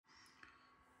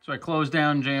So I closed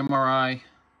down JMRI,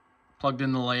 plugged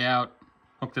in the layout,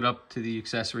 hooked it up to the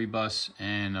accessory bus,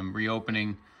 and I'm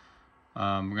reopening.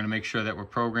 We're going to make sure that we're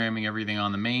programming everything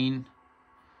on the main.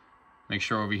 Make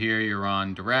sure over here you're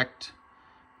on direct.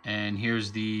 And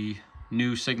here's the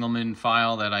new Signalman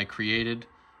file that I created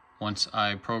once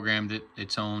I programmed it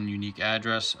its own unique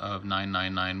address of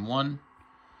 9991.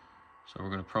 So we're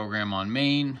going to program on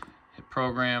main, hit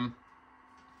program.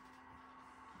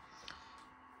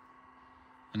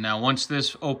 And now once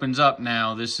this opens up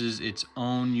now, this is its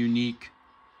own unique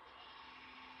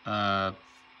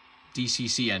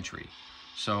DCC entry.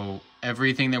 So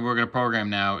everything that we're going to program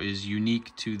now is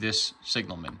unique to this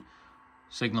Signalman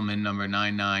number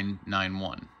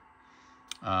 9991.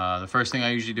 The first thing I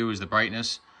usually do is the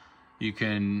brightness. You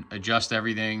can adjust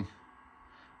everything,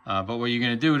 but what you're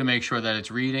going to do to make sure that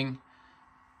it's reading,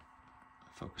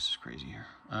 focus is crazy here,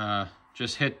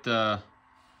 just hit the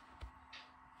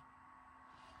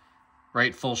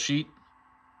right full sheet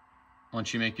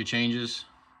once you make your changes,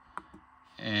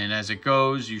 and as it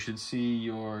goes you should see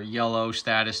your yellow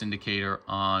status indicator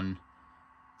on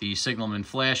the Signalman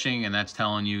flashing, and that's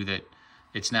telling you that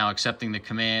it's now accepting the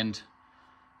command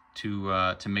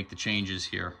to make the changes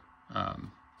here,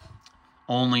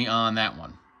 only on that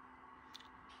one.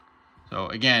 So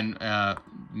again,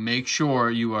 make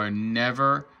sure you are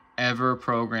never ever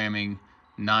programming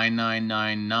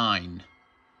 9999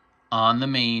 on the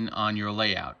main on your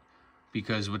layout,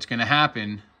 because what's going to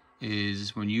happen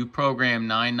is when you program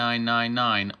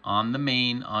 9999 on the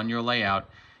main on your layout,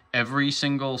 every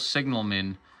single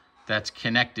Signalman that's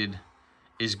connected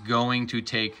is going to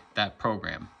take that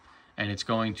program, and it's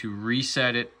going to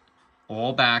reset it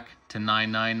all back to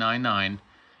 9999,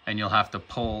 and you'll have to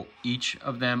pull each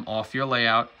of them off your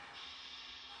layout,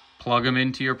 plug them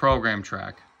into your program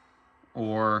track,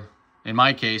 or in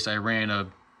my case I ran a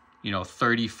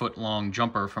 30-foot long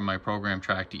jumper from my program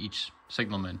track to each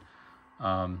Signalman.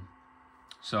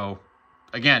 So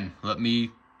again, let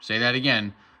me say that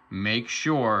again. Make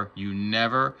sure you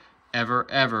never, ever,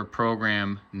 ever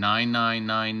program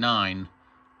 9999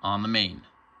 on the main,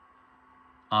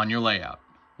 on your layout,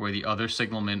 where the other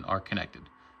Signalmen are connected,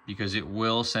 because it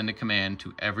will send a command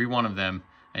to every one of them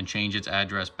and change its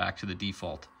address back to the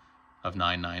default of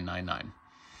 9999.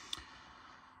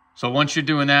 So once you're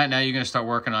doing that, now you're going to start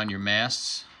working on your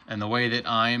masts. And the way that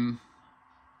I'm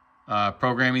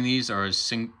programming these are as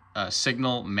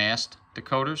signal mast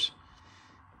decoders.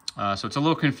 So it's a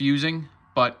little confusing,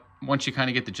 but once you kind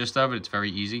of get the gist of it, it's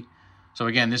very easy. So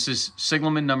again, this is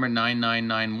Signalman number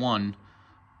 9991,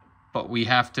 but we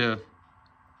have to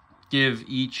give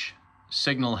each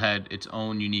signal head its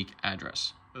own unique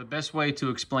address. So the best way to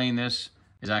explain this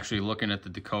is actually looking at the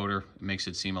decoder. It makes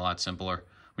it seem a lot simpler.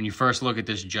 When you first look at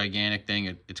this gigantic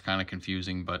thing, it's kind of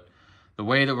confusing, but the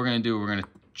way that we're going to do, we're going to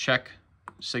check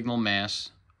signal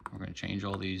mass. We're going to change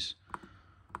all these.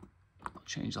 I'll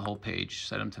change the whole page,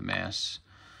 set them to mass.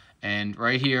 And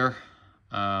right here,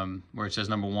 where it says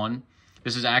number 1,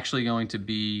 this is actually going to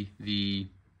be the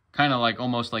kind of like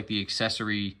almost like the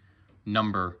accessory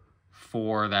number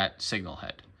for that signal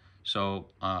head. So,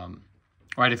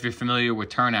 right, if you're familiar with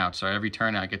turnouts, so every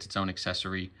turnout gets its own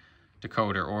accessory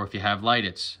decoder, or if you have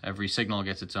light-its, every signal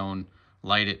gets its own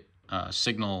light-it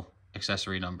signal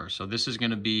accessory number. So this is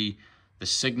going to be the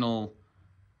signal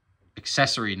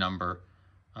accessory number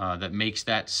that makes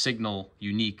that signal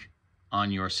unique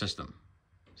on your system.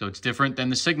 So it's different than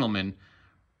the Signalman.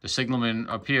 The Signalman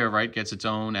up here, right, gets its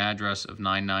own address of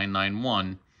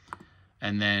 9991,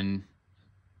 and then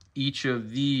each of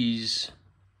these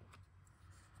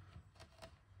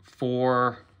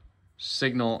 4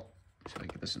 signal, see if I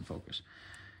get this in focus.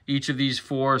 Each of these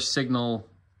 4 signal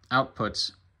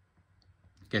outputs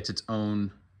gets its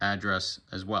own address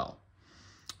as well,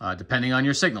 depending on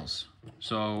your signals.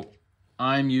 So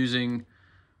I'm using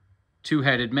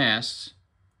 2-headed masts.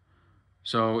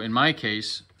 So in my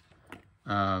case,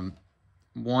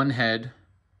 one head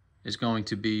is going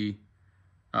to be,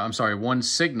 one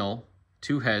signal,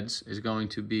 2 heads is going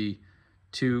to be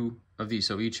 2 of these.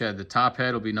 So each head, the top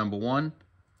head will be number 1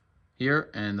 here,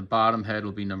 and the bottom head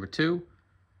will be number 2.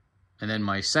 And then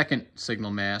my second signal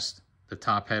mast, the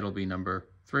top head will be number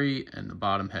 3, and the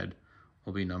bottom head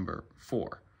will be number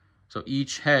 4. So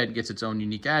each head gets its own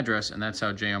unique address, and that's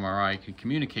how JMRI can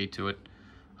communicate to it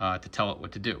to tell it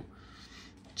what to do.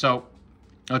 So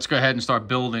let's go ahead and start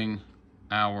building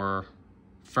our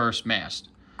first mast.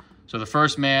 So the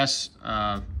first mast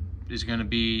is going to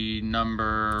be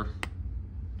number,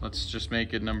 let's just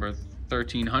make it number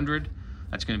 1300.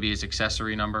 That's going to be its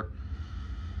accessory number.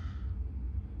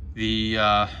 You're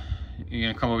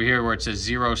going to come over here where it says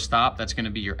 0 stop. That's going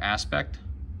to be your aspect.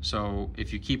 So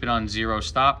if you keep it on 0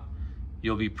 stop,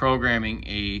 you'll be programming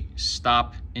a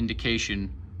stop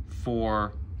indication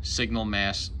for signal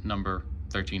mast number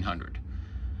 1300.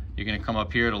 You're going to come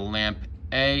up here to lamp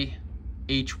A.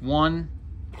 H1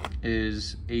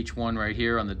 is H1 right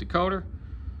here on the decoder.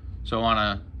 So on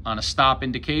a stop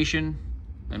indication,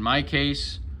 in my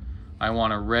case, I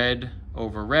want a red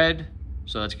over red.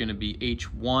 So that's going to be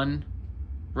H1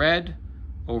 red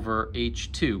over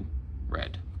H2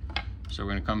 red. So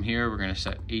we're going to come here, we're going to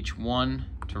set H1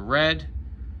 to red.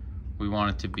 We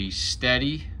want it to be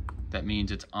steady. That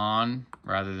means it's on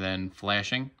rather than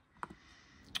flashing.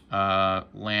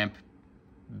 Lamp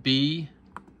B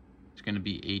is going to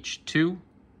be H2.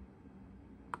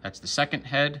 That's the second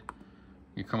head.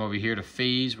 You come over here to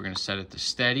phase. We're going to set it to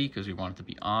steady because we want it to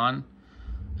be on.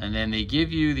 And then they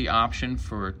give you the option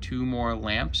for 2 more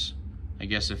lamps. I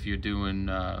guess if you're doing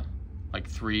like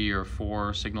 3 or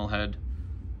 4 signal head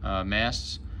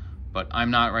masts, but I'm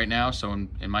not right now. So in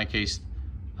my case,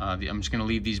 I'm just going to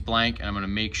leave these blank, and I'm going to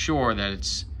make sure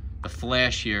that the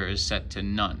flash here is set to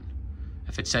none.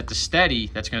 If it's set to steady,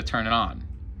 that's going to turn it on.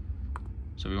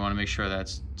 So we want to make sure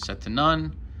that's set to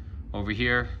none. Over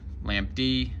here, lamp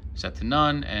D, set to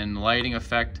none, and lighting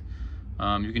effect.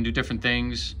 You can do different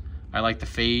things. I like the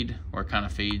fade, where it kind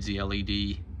of fades the LED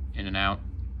in and out.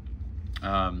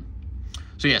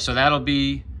 So yeah, so that'll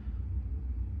be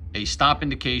a stop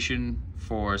indication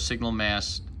for signal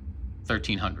mast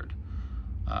 1300.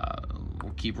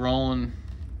 We'll keep rolling.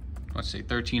 Let's say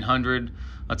 1300.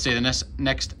 Let's say the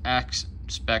next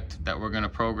aspect that we're going to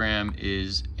program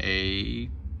is a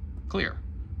clear,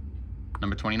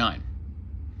 number 29.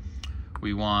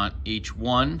 We want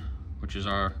H1, which is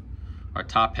our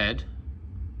top head.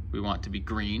 We want to be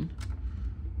green.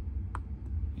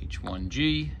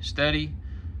 H1G, steady.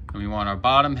 And we want our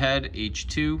bottom head,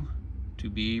 H2, to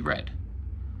be red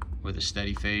with a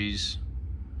steady phase,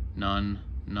 none,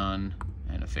 none,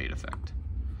 and a fade effect.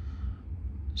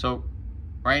 So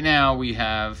right now we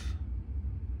have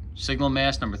signal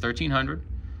mast number 1300.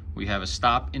 We have a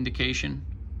stop indication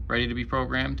ready to be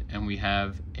programmed, and we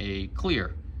have a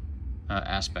clear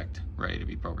aspect ready to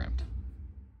be programmed.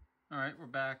 All right, we're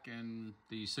back, and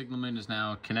the signalman is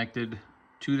now connected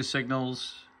to the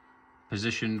signals,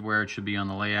 positioned where it should be on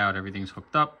the layout. Everything's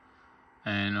hooked up,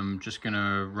 and I'm just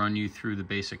gonna run you through the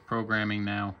basic programming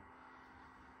now.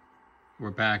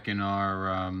 We're back in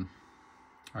our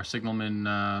signalman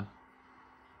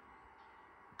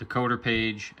decoder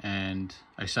page, and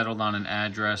I settled on an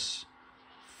address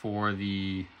for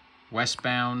the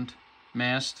westbound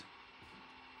mast.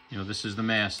 You know, this is the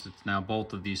mast. It's now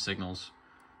both of these signals.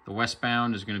 The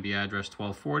westbound is going to be address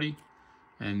 1240,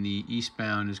 and the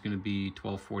eastbound is going to be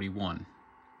 1241.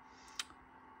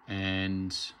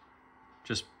 And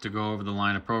just to go over the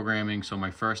line of programming, so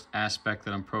my first aspect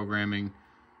that I'm programming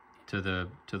to the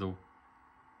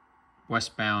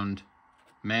westbound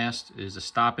mast is a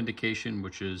stop indication,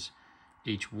 which is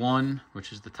H1,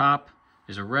 which is the top,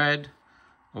 is a red,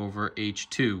 over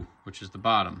H2, which is the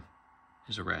bottom,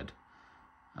 is a red.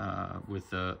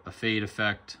 With a fade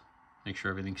effect, make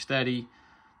sure everything's steady.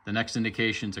 The next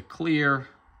indication's a clear.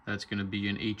 That's going to be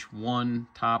an H1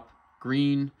 top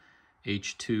green,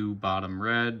 H2 bottom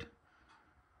red.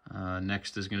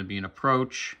 Next is going to be an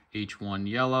approach, H1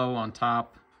 yellow on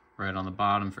top, red on the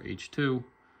bottom for H2.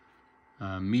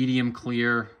 Medium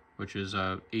clear, which is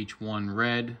a H1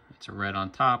 red. It's a red on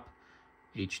top,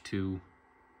 H2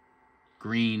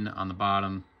 green on the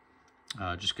bottom,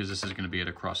 just because this is going to be at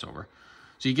a crossover.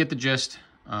 So you get the gist.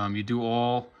 You do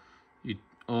all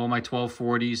my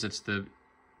 1240s. That's the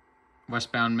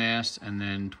westbound mast, and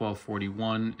then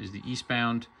 1241 is the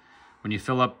eastbound. When you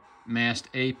fill up mast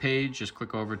A page, just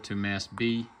click over to mast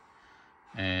B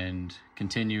and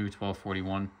continue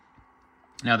 1241.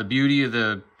 Now the beauty of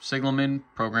the signalman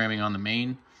programming on the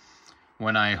main,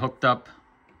 when I hooked up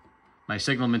my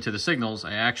signalman to the signals,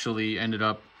 I actually ended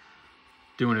up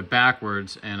doing it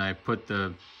backwards, and I put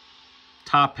the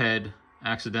top head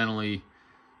accidentally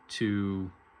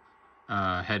to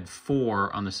head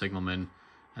 4 on the signalman,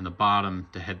 and the bottom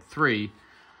to head 3.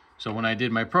 So when I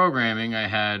did my programming, I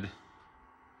had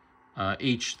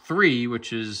H3,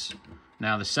 which is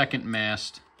now the second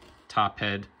mast top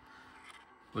head,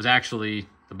 was actually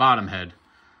the bottom head.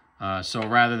 So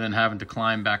rather than having to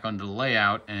climb back under the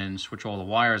layout and switch all the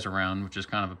wires around, which is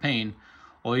kind of a pain,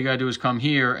 all you gotta do is come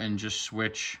here and just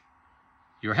switch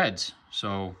your heads.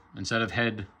 So instead of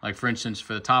head, like for instance,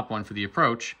 for the top one for the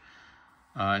approach,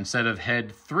 instead of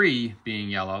head 3 being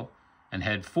yellow and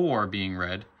head 4 being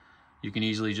red, you can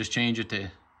easily just change it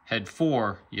to head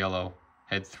 4 yellow,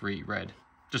 head 3 red,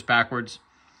 just backwards.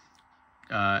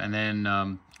 And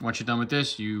then once you're done with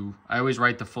this, I always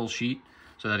write the full sheet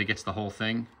so that it gets the whole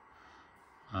thing.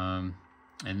 And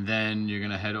then you're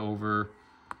going to head over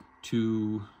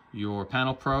to your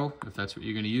Panelpro, if that's what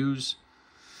you're going to use.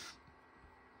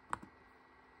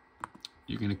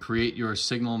 You're going to create your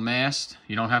signal mast.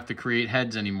 You don't have to create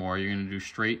heads anymore. You're going to do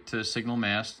straight to signal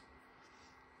mast.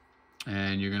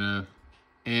 And you're going to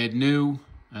add new,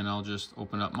 and I'll just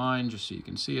open up mine just so you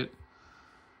can see it.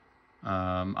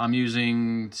 I'm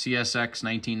using CSX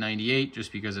 1998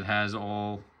 just because it has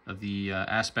all of the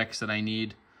aspects that I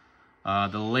need.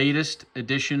 The latest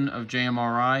edition of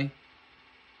JMRI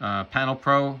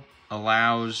Panelpro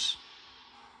allows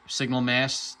signal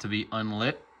masts to be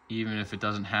unlit, even if it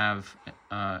doesn't have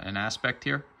an aspect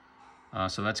here.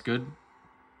 So that's good.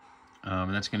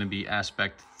 And that's going to be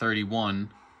aspect 31.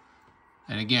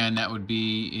 And again, that would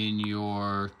be in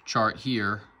your chart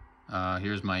here.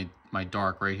 Here's my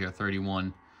dark right here,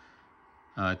 31.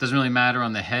 It doesn't really matter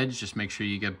on the heads. Just make sure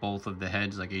you get both of the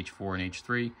heads, like H4 and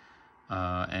H3.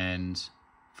 And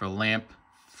for lamp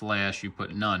flash, you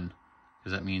put none,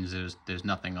 because that means there's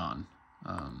nothing on.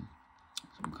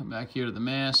 So we'll come back here to the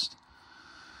mast.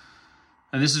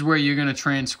 And this is where you're going to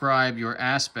transcribe your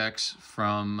aspects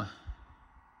from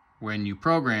when you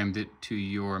programmed it to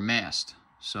your mast.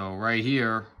 So right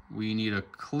here, we need a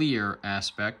clear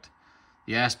aspect.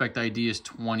 The aspect ID is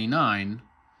 29.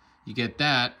 You get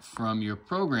that from your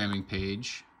programming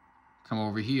page. Come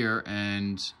over here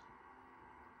and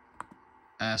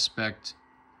aspect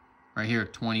right here,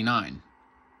 29.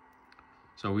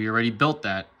 So we already built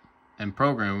that and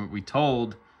programmed it. We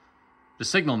told the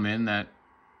Signalman that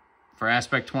for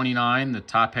aspect 29, the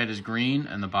top head is green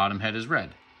and the bottom head is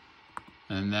red.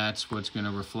 And that's what's going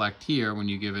to reflect here when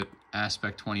you give it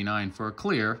aspect 29 for a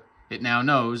clear. It now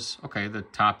knows, okay, the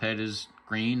top head is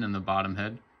green and the bottom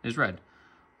head is red.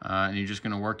 And you're just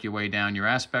going to work your way down your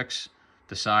aspects,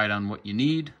 decide on what you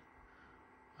need.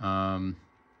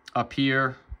 Up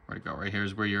here, where'd it go? Right here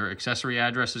is where your accessory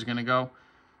address is going to go.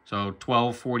 So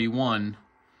 1241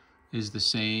 is the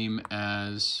same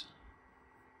as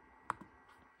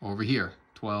over here,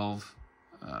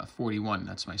 1241.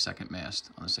 That's my second mast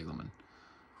on the Signalman.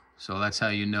 So that's how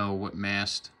you know what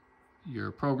mast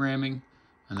you're programming,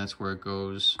 and that's where it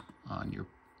goes on your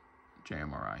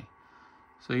JMRI.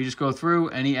 So you just go through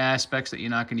any aspects that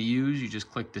you're not going to use. You just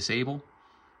click disable.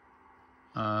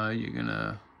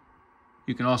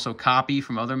 You can also copy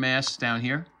from other masts down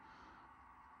here.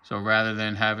 So rather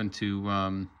than having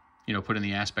to put in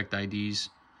the aspect IDs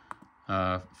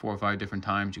 4 or 5 different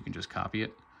times, you can just copy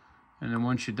it. And then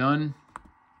once you're done,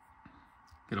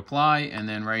 hit apply, and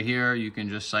then right here you can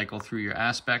just cycle through your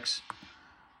aspects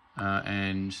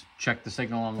and check the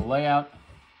signal on the layout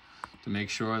to make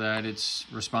sure that it's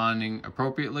responding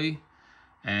appropriately.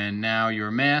 And now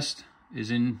your mast is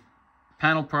in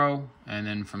Panelpro, and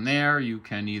then from there you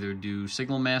can either do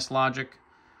signal mast logic,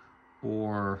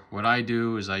 or what I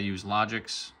do is I use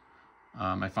logics.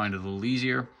 I find it a little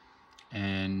easier,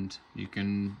 and you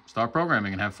can start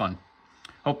programming and have fun.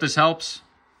 Hope this helps,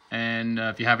 and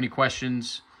if you have any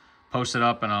questions, post it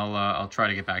up and I'll try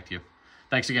to get back to you.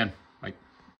 Thanks again.